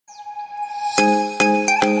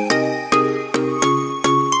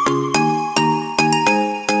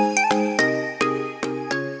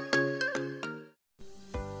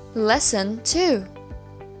Lesson 2.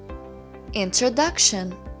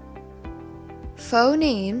 Introduction.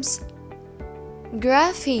 Phonemes,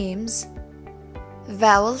 graphemes,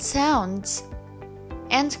 vowel sounds,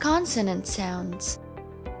 and consonant sounds.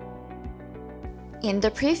 In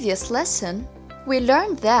the previous lesson, we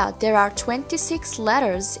learned that there are 26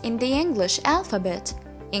 letters in the English alphabet,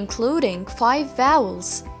 including 5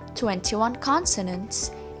 vowels, 21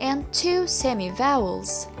 consonants, and 2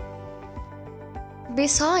 semi-vowels.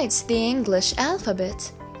 Besides the English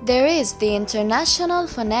alphabet, there is the International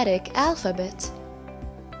Phonetic Alphabet.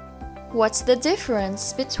 What's the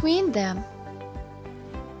difference between them?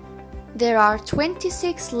 There are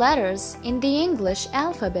 26 letters in the English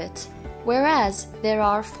alphabet, whereas there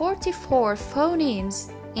are 44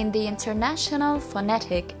 phonemes in the International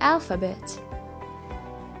Phonetic Alphabet.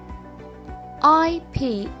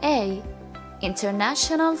 IPA,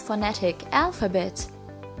 International Phonetic Alphabet.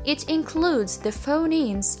 It includes the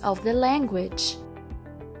phonemes of the language.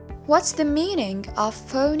 What's the meaning of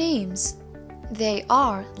phonemes? They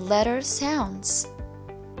are letter sounds.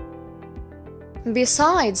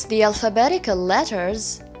 Besides the alphabetical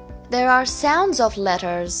letters, there are sounds of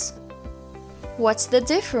letters. What's the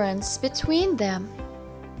difference between them?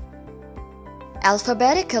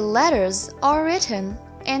 Alphabetical letters are written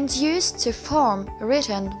and used to form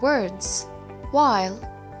written words, while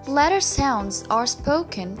letter sounds are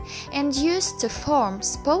spoken and used to form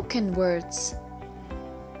spoken words.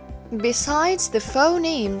 Besides the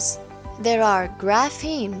phonemes, there are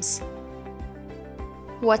graphemes.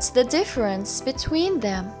 What's the difference between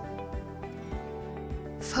them?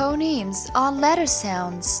 Phonemes are letter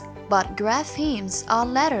sounds, but graphemes are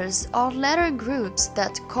letters or letter groups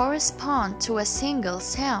that correspond to a single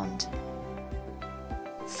sound.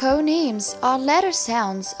 Phonemes are letter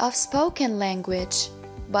sounds of spoken language,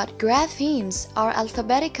 but graphemes are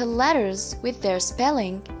alphabetical letters with their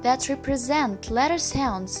spelling that represent letter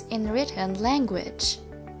sounds in written language.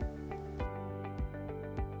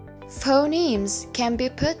 Phonemes can be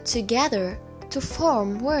put together to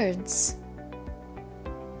form words.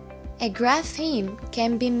 A grapheme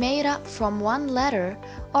can be made up from one letter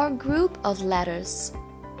or group of letters.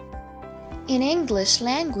 In English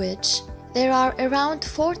language, there are around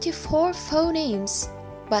 44 phonemes,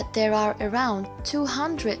 but there are around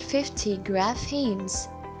 250 graphemes.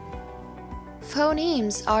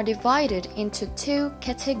 Phonemes are divided into 2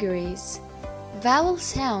 categories: vowel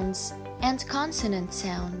sounds and consonant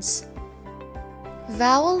sounds.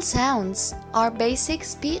 Vowel sounds are basic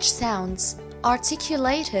speech sounds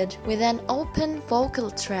articulated with an open vocal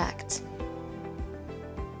tract.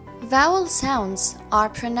 Vowel sounds are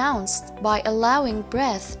pronounced by allowing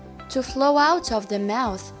breath to flow out of the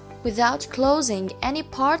mouth without closing any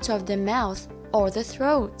part of the mouth or the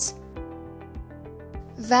throat.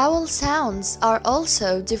 Vowel sounds are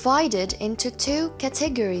also divided into 2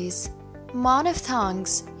 categories: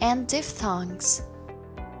 monophthongs and diphthongs.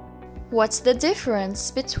 What's the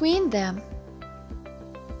difference between them?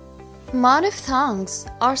 Monophthongs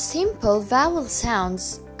are simple vowel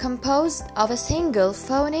sounds composed of a single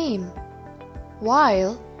phoneme,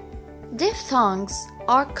 while diphthongs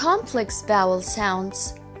are complex vowel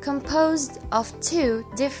sounds composed of 2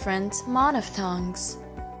 different monophthongs.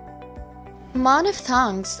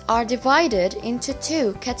 Monophthongs are divided into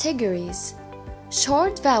 2 categories: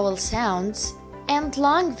 short vowel sounds and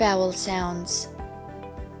long vowel sounds.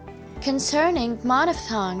 Concerning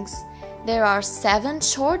monophthongs, there are 7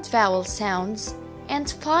 short vowel sounds and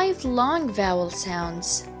 5 long vowel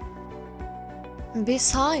sounds.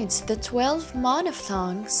 Besides the 12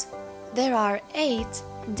 monophthongs, there are 8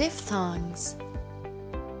 diphthongs.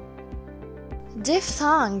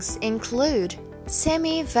 Diphthongs include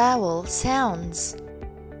semi-vowel sounds.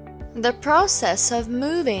 The process of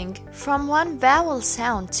moving from one vowel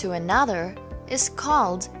sound to another is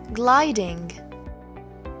called gliding.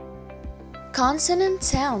 Consonant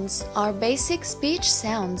sounds are basic speech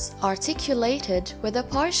sounds articulated with a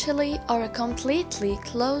partially or a completely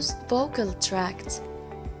closed vocal tract.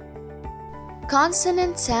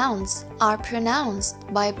 Consonant sounds are pronounced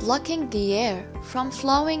by blocking the air from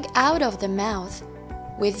flowing out of the mouth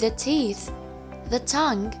with the teeth, the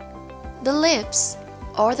tongue, the lips,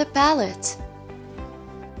 or the palate.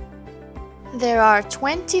 There are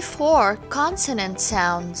 24 consonant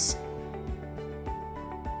sounds.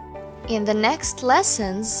 In the next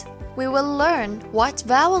lessons, we will learn what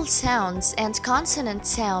vowel sounds and consonant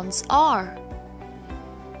sounds are.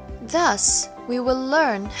 Thus, we will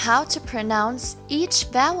learn how to pronounce each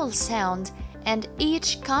vowel sound and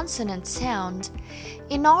each consonant sound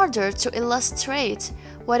in order to illustrate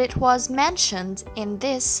what it was mentioned in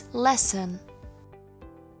this lesson.